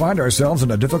because we find ourselves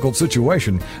in a difficult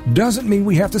situation doesn't mean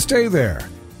we have to stay there.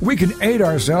 We can aid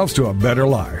ourselves to a better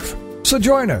life. So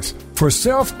join us for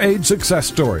Self-Aid Success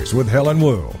Stories with Helen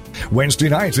Wu, Wednesday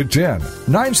nights at 10,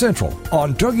 9 Central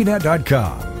on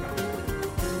TogiNet.com.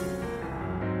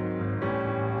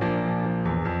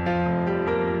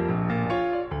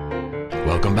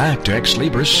 Welcome back to Ex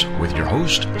Libris with your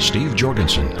host, Steve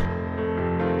Jorgensen.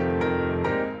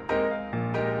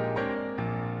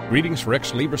 Greetings for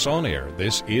Ex Libris On Air.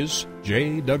 This is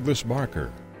J. Douglas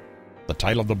Barker. The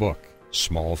title of the book,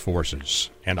 Small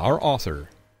Forces, and our author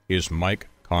is Mike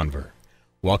Conver.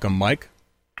 Welcome, Mike.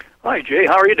 Hi, Jay.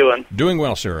 How are you doing? Doing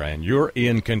well, sir. And you're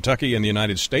in Kentucky in the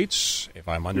United States, if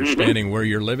I'm understanding where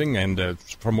you're living. And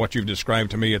from what you've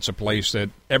described to me, it's a place that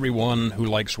everyone who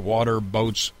likes water,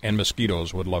 boats, and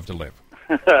mosquitoes would love to live.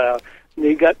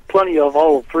 You got plenty of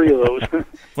all three of those.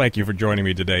 Thank you for joining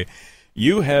me today.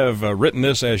 You have written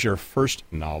this as your first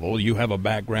novel. You have a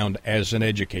background as an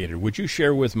educator. Would you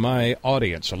share with my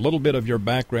audience a little bit of your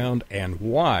background and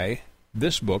why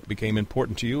this book became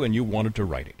important to you and you wanted to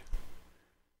write it?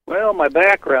 Well, my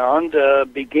background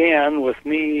began with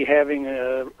me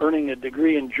earning a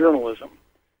degree in journalism,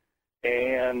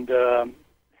 and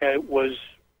was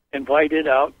invited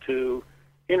out to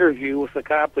interview with the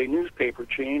Copley newspaper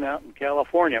chain out in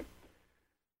California.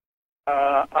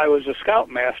 I was a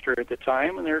scoutmaster at the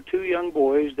time, and there were two young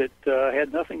boys that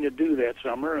had nothing to do that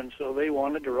summer, and so they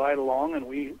wanted to ride along, and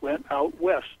we went out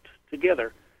west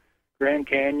together. Grand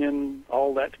Canyon,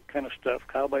 all that kind of stuff,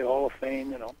 Cowboy Hall of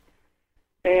Fame, you know.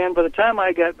 And by the time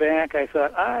I got back, I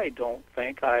thought, I don't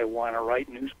think I want to write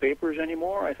newspapers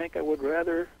anymore. I think I would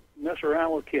rather mess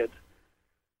around with kids.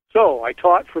 So I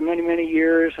taught for many, many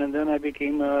years, and then I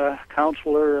became a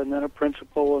counselor, and then a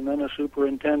principal, and then a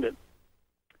superintendent.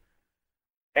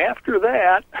 After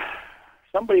that,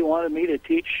 somebody wanted me to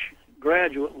teach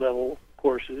graduate-level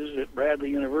courses at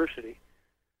Bradley University.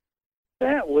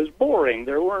 That was boring.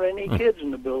 There weren't any kids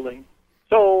in the building.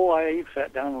 So I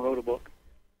sat down and wrote a book.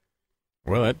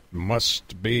 Well, it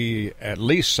must be at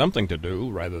least something to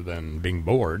do rather than being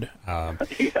bored.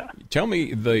 Yeah. Tell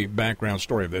me the background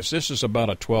story of this. This is about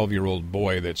a 12-year-old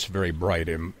boy that's very bright.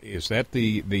 Is that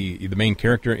the main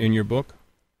character in your book?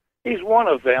 He's one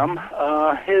of them.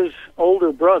 His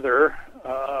older brother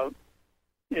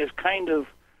is kind of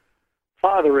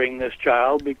fathering this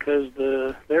child because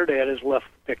their dad has left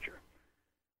the picture.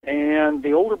 And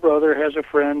the older brother has a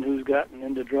friend who's gotten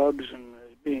into drugs and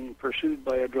is being pursued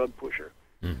by a drug pusher.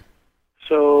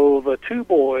 So the two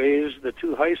boys, the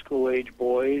two high school age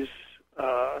boys,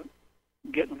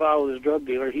 get involved with his drug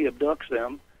dealer. He abducts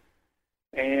them.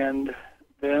 And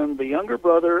then the younger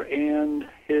brother and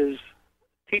his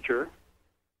teacher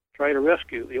try to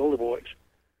rescue the older boys.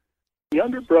 The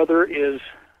younger brother is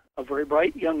a very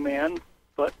bright young man,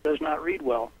 but does not read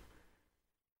well.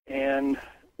 And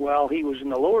while he was in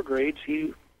the lower grades,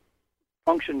 he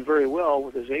functioned very well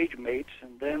with his age mates,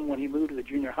 and then when he moved to the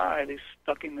junior high, they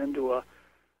stuck him into a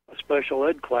special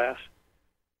ed class,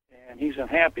 and he's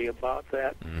unhappy about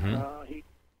that. He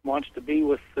wants to be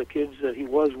with the kids that he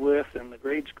was with in the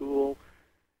grade school,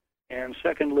 and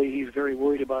secondly, he's very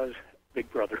worried about his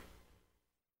big brother.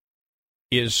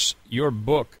 Is your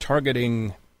book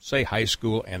targeting, say, high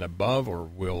school and above, or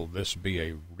will this be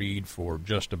a read for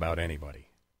just about anybody?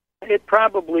 It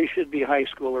probably should be high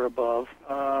school or above.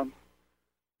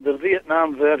 The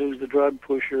Vietnam vet who's the drug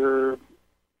pusher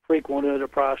frequented a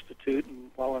prostitute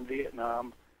while in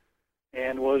Vietnam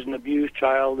and was an abused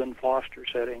child in foster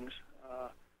settings.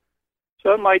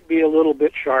 So it might be a little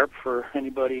bit sharp for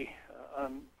anybody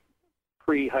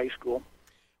pre-high school.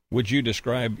 Would you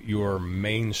describe your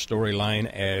main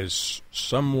storyline as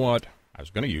somewhat, I was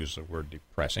going to use the word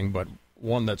depressing, but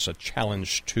one that's a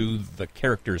challenge to the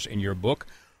characters in your book,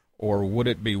 or would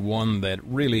it be one that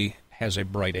really has a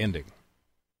bright ending?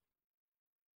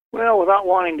 Well, without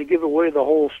wanting to give away the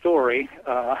whole story,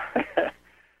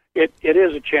 it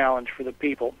is a challenge for the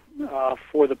people.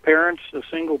 For the parents, the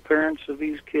single parents of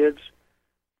these kids,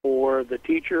 for the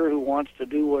teacher who wants to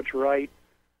do what's right,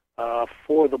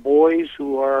 for the boys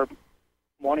who are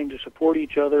wanting to support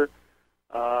each other,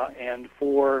 and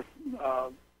for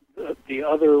the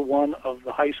other one of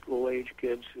the high school age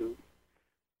kids who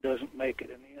doesn't make it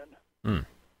in the end.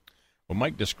 Well,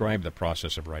 Mike, describe the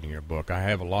process of writing your book. I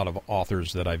have a lot of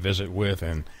authors that I visit with,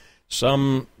 and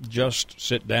some just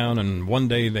sit down and one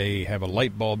day they have a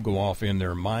light bulb go off in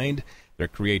their mind, their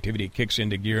creativity kicks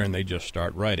into gear, and they just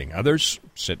start writing. Others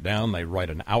sit down, they write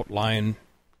an outline,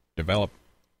 develop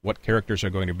what characters are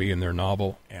going to be in their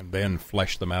novel, and then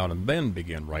flesh them out and then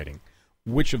begin writing.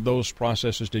 Which of those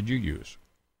processes did you use?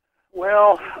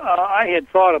 Well, I had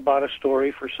thought about a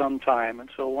story for some time, and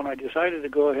so when I decided to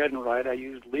go ahead and write, I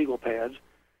used legal pads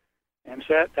and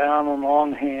sat down and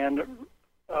longhand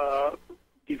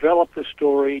developed the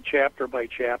story chapter by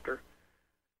chapter.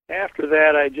 After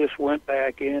that, I just went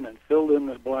back in and filled in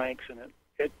the blanks, and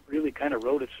it really kind of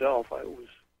wrote itself. It was,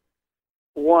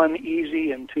 one,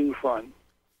 easy, and two, fun.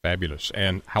 Fabulous.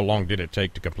 And how long did it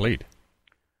take to complete?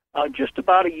 Just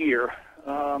about a year.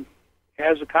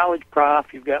 As a college prof,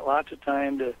 you've got lots of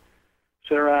time to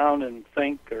sit around and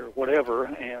think or whatever,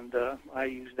 and I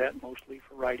use that mostly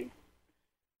for writing.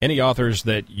 Any authors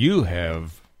that you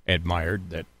have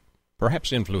admired that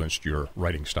perhaps influenced your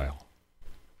writing style?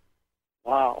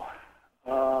 Wow.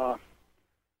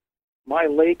 My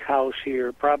lake house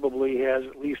here probably has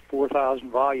at least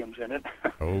 4,000 volumes in it.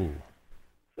 Oh.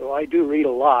 So I do read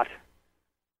a lot.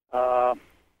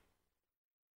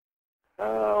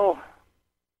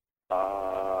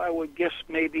 I would guess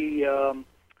maybe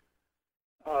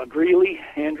Greeley,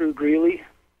 Andrew Greeley.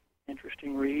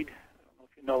 Interesting read. I don't know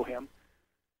if you know him.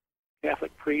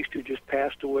 Catholic priest who just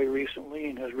passed away recently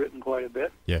and has written quite a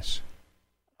bit. Yes.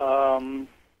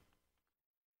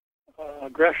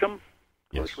 Gresham, of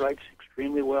yes. course, writes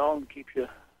extremely well and keeps you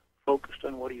focused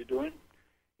on what he's doing.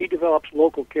 He develops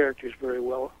local characters very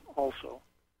well also.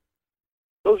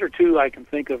 Those are two I can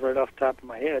think of right off the top of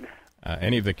my head.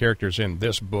 Any of the characters in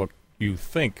this book you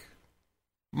think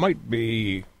might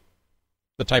be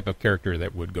the type of character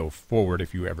that would go forward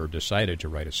if you ever decided to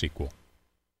write a sequel?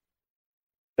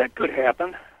 That could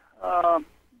happen.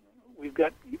 We've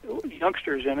got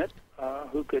youngsters in it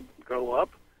who could grow up,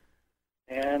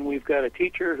 and we've got a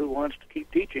teacher who wants to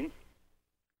keep teaching.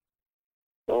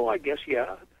 So I guess,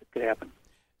 yeah, it could happen.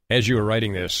 As you were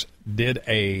writing this, did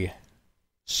a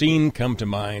scene come to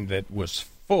mind that was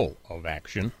full of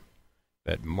action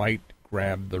that might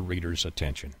grab the reader's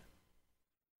attention?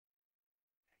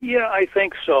 Yeah, I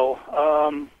think so.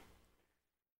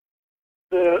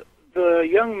 The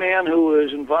young man who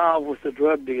is involved with the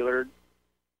drug dealer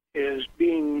is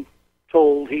being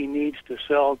told he needs to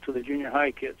sell to the junior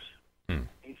high kids. He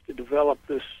needs to develop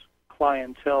this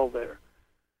clientele there.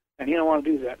 And he don't want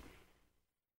to do that.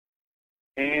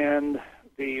 And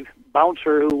the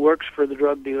bouncer who works for the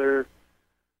drug dealer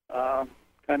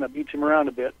kind of beats him around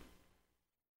a bit.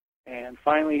 And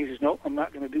finally he says, nope, I'm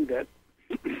not going to do that.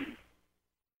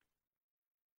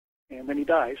 And then he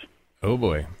dies. Oh,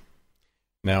 boy.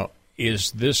 Now,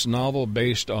 is this novel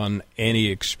based on any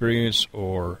experience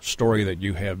or story that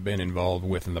you have been involved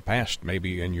with in the past,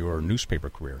 maybe in your newspaper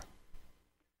career?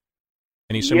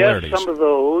 Any similarities? Yes, some of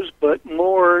those, but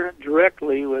more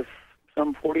directly with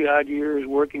some 40-odd years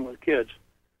working with kids.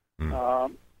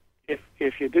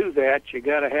 If you do that, you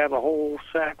got to have a whole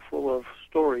sack full of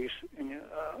stories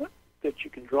that you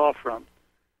can draw from.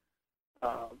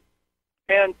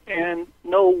 And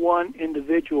no one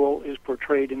individual is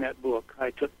portrayed in that book. I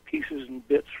took pieces and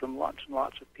bits from lots and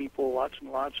lots of people, lots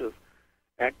and lots of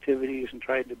activities, and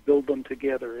tried to build them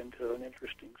together into an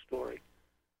interesting story.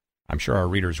 I'm sure our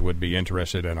readers would be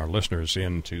interested, and our listeners,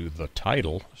 into the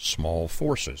title, Small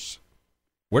Forces.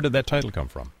 Where did that title come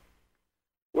from?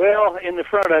 Well, in the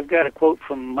front I've got a quote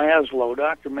from Maslow.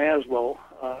 Dr. Maslow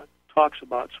talks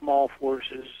about small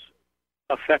forces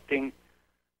affecting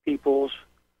people's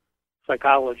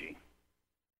psychology.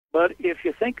 But if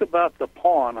you think about the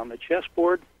pawn on the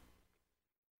chessboard,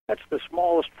 that's the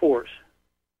smallest force.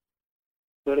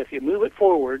 But if you move it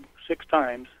forward 6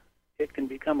 times, it can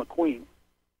become a queen,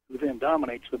 who then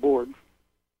dominates the board.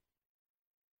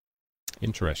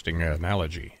 Interesting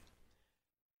analogy.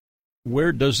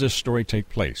 Where does this story take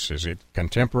place? Is it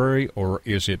contemporary or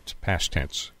is it past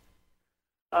tense?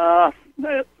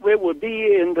 It would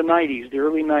be in the 90s, the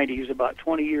early 90s, about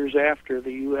 20 years after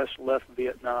the U.S. left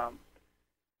Vietnam.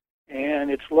 And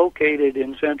it's located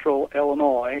in central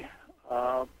Illinois,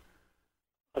 a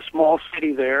small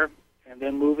city there, and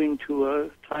then moving to a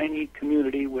tiny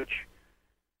community which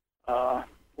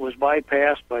was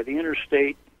bypassed by the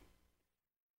interstate,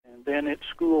 and then its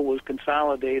school was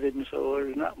consolidated, and so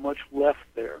there's not much left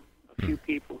there. A few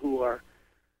people who are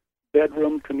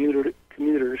bedroom commuters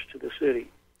to the city.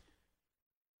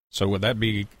 So would that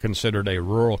be considered a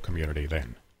rural community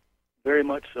then? Very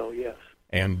much so, yes.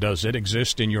 And does it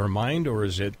exist in your mind, or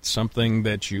is it something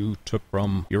that you took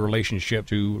from your relationship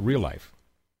to real life?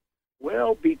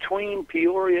 Well, between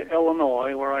Peoria,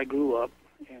 Illinois, where I grew up,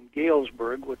 and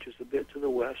Galesburg, which is a bit to the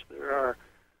west, there are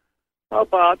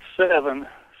about 7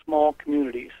 small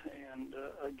communities. And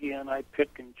again, I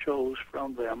picked and chose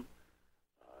from them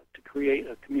to create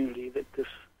a community that this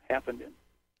happened in.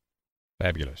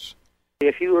 Fabulous.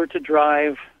 If you were to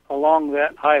drive along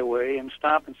that highway and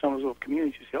stop in some of those little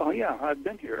communities, you say, oh, yeah, I've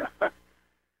been here.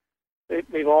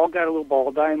 They've all got a little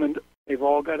ball diamond. They've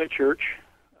all got a church.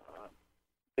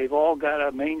 They've all got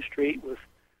a main street with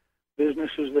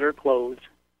businesses that are closed.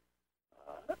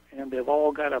 And they've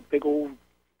all got a big old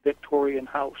Victorian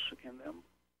house in them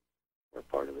where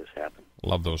part of this happened.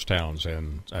 Love those towns,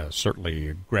 and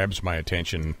certainly grabs my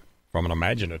attention from an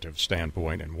imaginative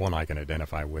standpoint, and one I can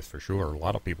identify with for sure. A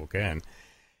lot of people can.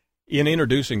 In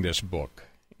introducing this book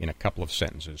in a couple of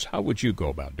sentences, how would you go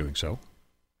about doing so?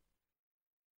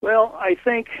 Well, I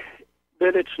think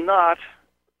that it's not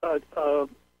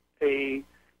a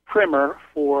primer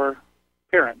for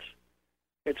parents.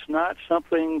 It's not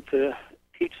something to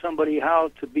teach somebody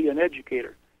how to be an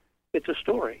educator. It's a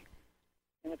story.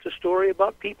 And it's a story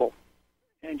about people.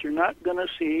 And you're not going to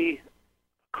see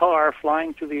a car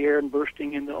flying through the air and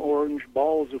bursting into orange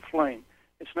balls of flame.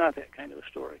 It's not that kind of a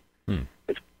story.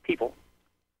 It's people.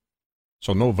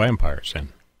 So no vampires, then?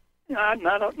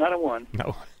 Not a one.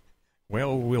 No.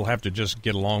 Well, we'll have to just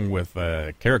get along with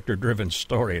a character-driven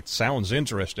story. It sounds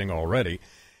interesting already.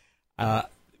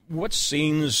 What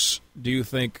scenes do you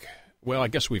think... Well, I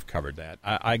guess we've covered that.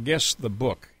 I guess the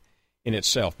book in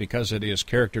itself, because it is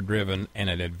character-driven and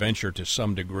an adventure to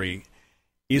some degree,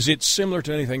 is it similar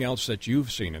to anything else that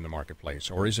you've seen in the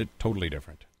marketplace, or is it totally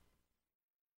different?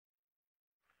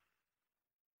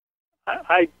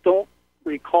 I don't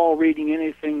recall reading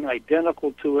anything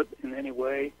identical to it in any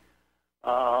way.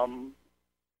 I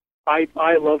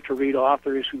love to read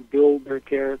authors who build their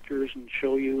characters and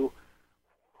show you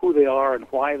who they are and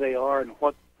why they are and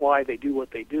why they do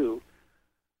what they do.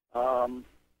 But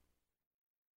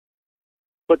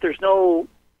there's no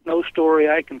story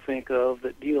I can think of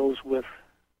that deals with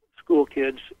school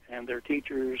kids and their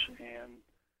teachers and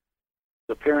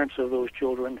the parents of those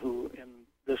children who, in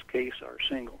this case, are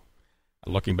single.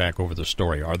 Looking back over the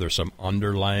story, are there some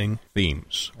underlying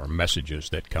themes or messages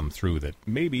that come through that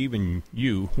maybe even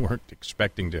you weren't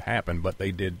expecting to happen, but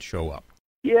they did show up?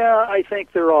 Yeah, I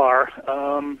think there are.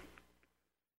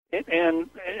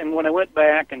 And when I went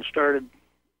back and started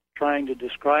trying to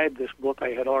describe this book I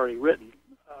had already written,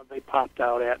 they popped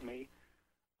out at me.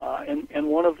 And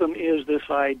one of them is this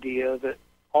idea that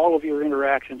all of your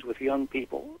interactions with young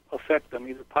people affect them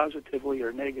either positively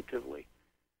or negatively.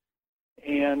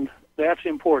 And that's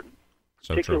important,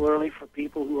 so particularly for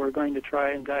people who are going to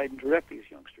try and guide and direct these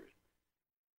youngsters.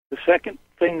 The second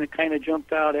thing that kind of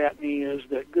jumped out at me is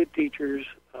that good teachers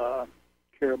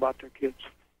care about their kids.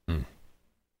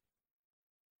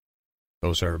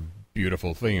 Those are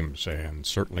beautiful themes, and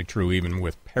certainly true even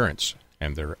with parents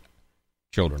and their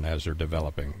children as they're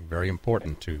developing. Very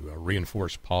important to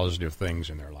reinforce positive things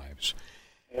in their lives.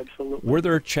 Absolutely. Were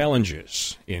there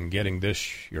challenges in getting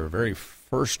this, your very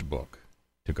first book,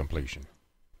 to completion?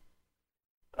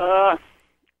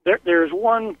 There's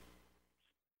one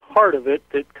part of it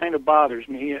that kind of bothers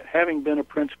me. Having been a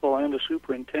principal and a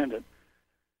superintendent,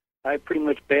 I pretty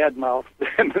much badmouthed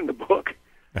them in the book.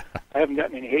 I haven't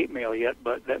gotten any hate mail yet,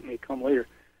 but that may come later.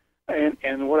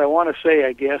 And what I want to say,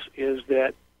 I guess, is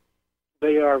that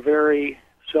they are very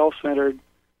self-centered,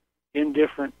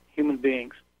 indifferent human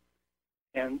beings.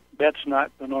 And that's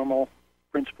not the normal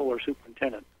principal or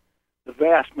superintendent. The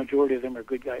vast majority of them are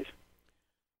good guys.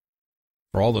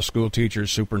 For all the school teachers,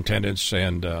 superintendents,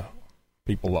 and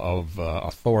people of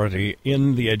authority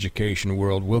in the education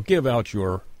world, we'll give out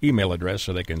your email address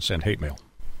so they can send hate mail.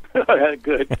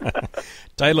 Good.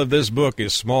 Title of this book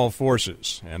is Small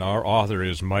Forces, and our author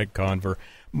is Mike Conver.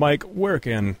 Mike, where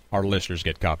can our listeners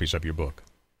get copies of your book?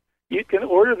 You can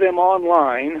order them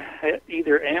online at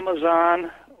either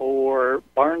Amazon or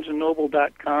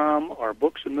BarnesandNoble.com or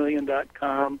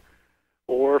BooksAMillion.com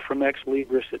or from Ex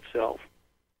Libris itself.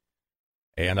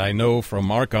 And I know from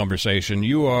our conversation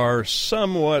you are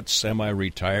somewhat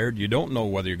semi-retired. You don't know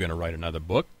whether you're going to write another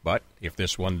book, but if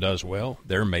this one does well,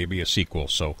 there may be a sequel.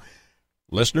 So,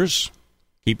 listeners,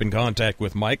 keep in contact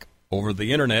with Mike over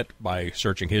the Internet by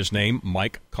searching his name,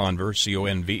 Mike Conver,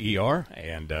 C-O-N-V-E-R,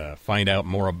 and find out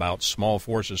more about Small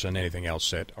Forces and anything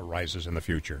else that arises in the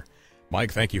future.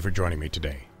 Mike, thank you for joining me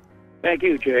today. Thank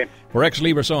you, Jay. For Ex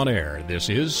Libris On Air, this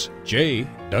is J.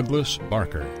 Douglas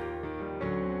Barker.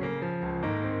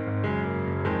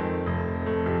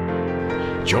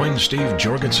 Join Steve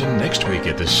Jorgensen next week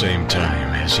at the same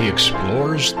time as he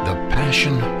explores the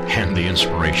passion and the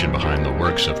inspiration behind the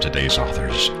works of today's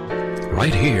authors.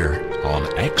 Right here on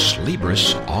Ex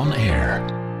Libris On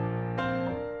Air.